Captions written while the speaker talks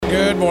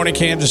Good morning,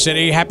 Kansas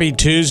City. Happy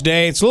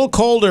Tuesday. It's a little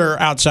colder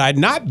outside.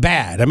 Not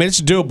bad. I mean, it's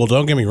doable.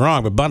 Don't get me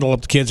wrong, but bundle up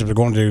the kids if they're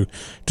going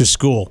to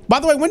school. By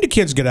the way, when do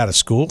kids get out of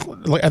school?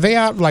 Are they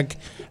out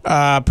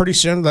pretty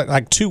soon,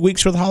 like 2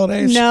 weeks for the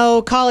holidays?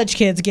 No, college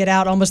kids get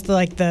out almost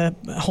like the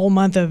whole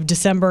month of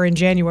December and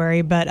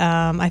January. But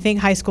I think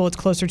high school, it's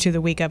closer to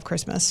the week of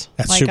Christmas.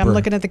 That's super. I'm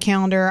looking at the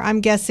calendar. I'm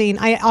guessing.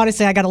 I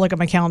got to look at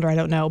my calendar. I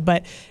don't know.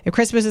 But if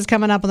Christmas is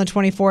coming up on the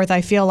 24th,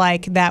 I feel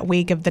like that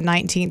week of the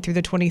 19th through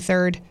the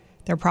 23rd,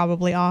 they're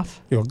probably off.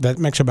 That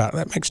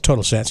makes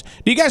total sense.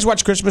 Do you guys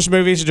watch Christmas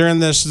movies during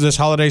this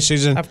holiday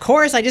season? Of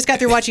course. I just got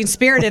through watching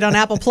Spirited on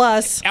Apple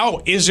Plus.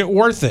 Oh, is it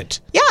worth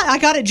it? Yeah, I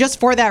got it just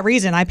for that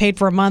reason. I paid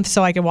for a month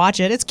so I could watch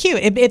it. It's cute.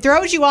 It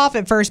throws you off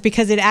at first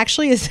because it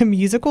actually is a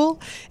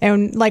musical.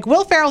 And like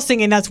Will Ferrell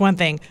singing, that's one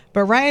thing.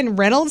 But Ryan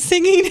Reynolds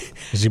singing,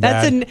 is he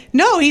bad?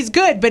 No, he's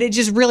good, but it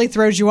just really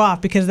throws you off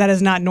because that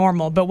is not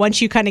normal. But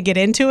once you kind of get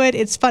into it,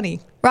 it's funny.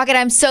 Rocket,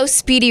 I'm so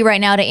speedy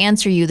right now to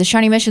answer you. The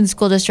Shawnee Mission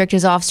School District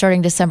is off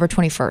starting December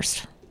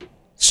 21st.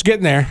 It's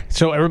getting there.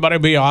 So everybody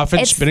will be off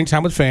and spending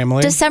time with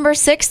family. December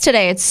 6th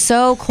today. It's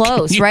so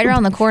close, right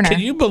around the corner. Can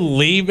you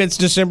believe it's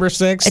December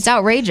 6th? It's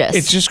outrageous.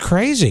 It's just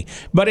crazy.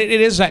 But it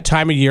is that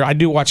time of year. I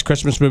do watch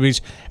Christmas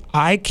movies.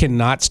 I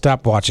cannot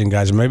stop watching,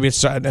 guys. Maybe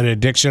it's an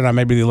addiction. I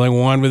may be the only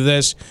one with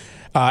this.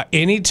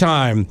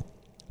 Anytime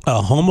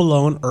a Home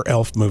Alone or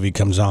Elf movie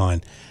comes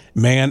on,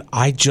 man,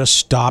 I just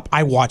stop.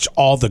 I watch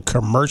all the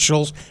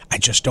commercials. I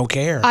just don't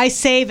care. I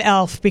save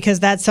Elf because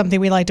that's something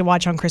we like to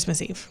watch on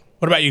Christmas Eve.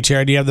 What about you,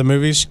 Tara? Do you have the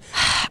movies?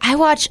 I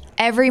watch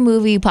every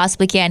movie you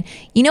possibly can.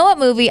 You know what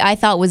movie I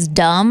thought was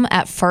dumb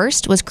at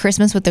first was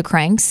Christmas with the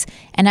Cranks,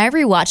 and I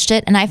rewatched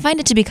it, and I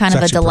find it to be kind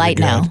of a delight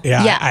now.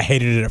 Yeah. I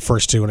hated it at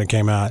first, too, when it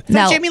came out. Is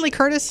that Jamie Lee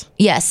Curtis?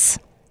 Yes.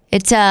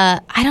 It's, I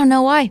don't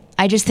know why.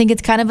 I just think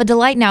it's kind of a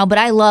delight now, but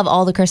I love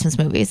all the Christmas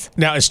movies.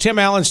 Now, is Tim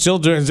Allen still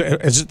doing,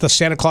 is it the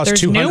Santa Claus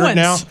There's 200 new ones.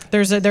 now?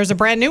 There's a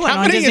brand new one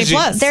on Disney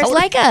Plus. There's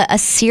like a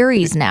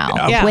series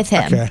now with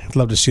him. Okay, I'd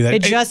love to see that.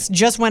 It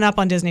just went up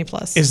on Disney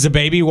Plus. Is the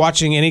baby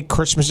watching any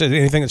Christmas,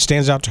 anything that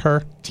stands out to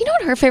her? Do you know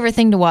what her favorite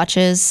thing to watch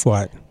is?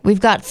 What? We've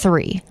got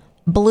 3.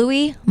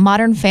 Bluey,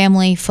 Modern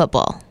Family,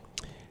 football.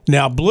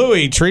 Now,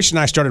 Bluey, Teresa and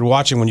I started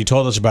watching when you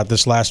told us about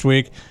this last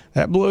week.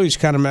 That Bluey's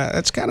kind of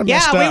messed up,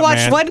 Yeah, we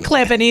watched one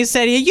clip and he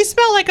said, "You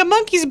smell like a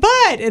monkey's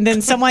butt." And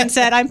then someone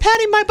said, "I'm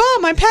patting my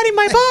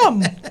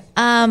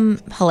bum.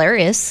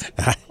 Hilarious.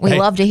 We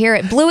love to hear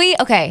it. Bluey,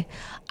 okay,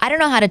 I don't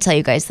know how to tell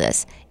you guys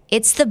this.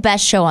 It's the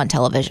best show on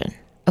television,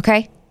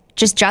 okay?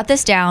 Just jot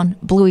this down.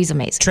 Bluey's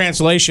amazing.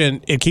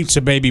 Translation, it keeps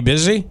the baby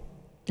busy?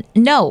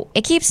 No,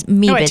 it keeps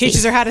me busy. It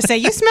teaches her how to say,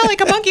 "You smell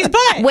like a monkey's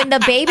butt." When the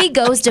baby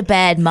goes to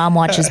bed, Mom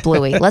watches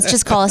Bluey. Let's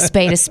just call a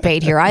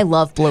spade here. I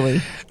love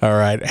Bluey. All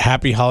right.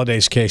 Happy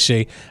holidays,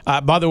 KC.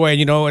 By the way,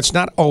 it's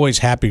not always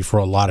happy for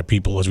a lot of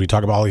people as we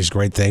talk about all these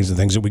great things and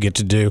things that we get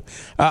to do.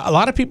 A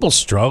lot of people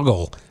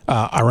struggle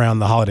around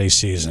the holiday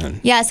season.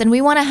 Yes, and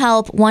we want to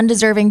help one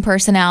deserving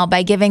person out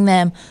by giving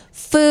them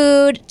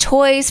food,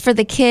 toys for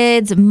the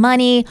kids,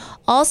 money,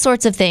 all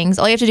sorts of things.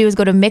 All you have to do is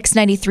go to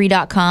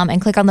mix93.com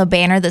and click on the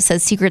banner that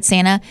says Secret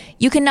Santa.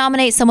 You can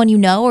nominate someone you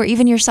know or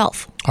even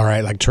yourself. All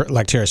right, like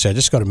Tara said,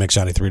 just go to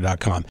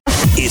mix93.com.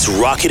 It's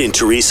Rocket and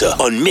Teresa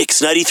on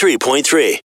Mix 93.3.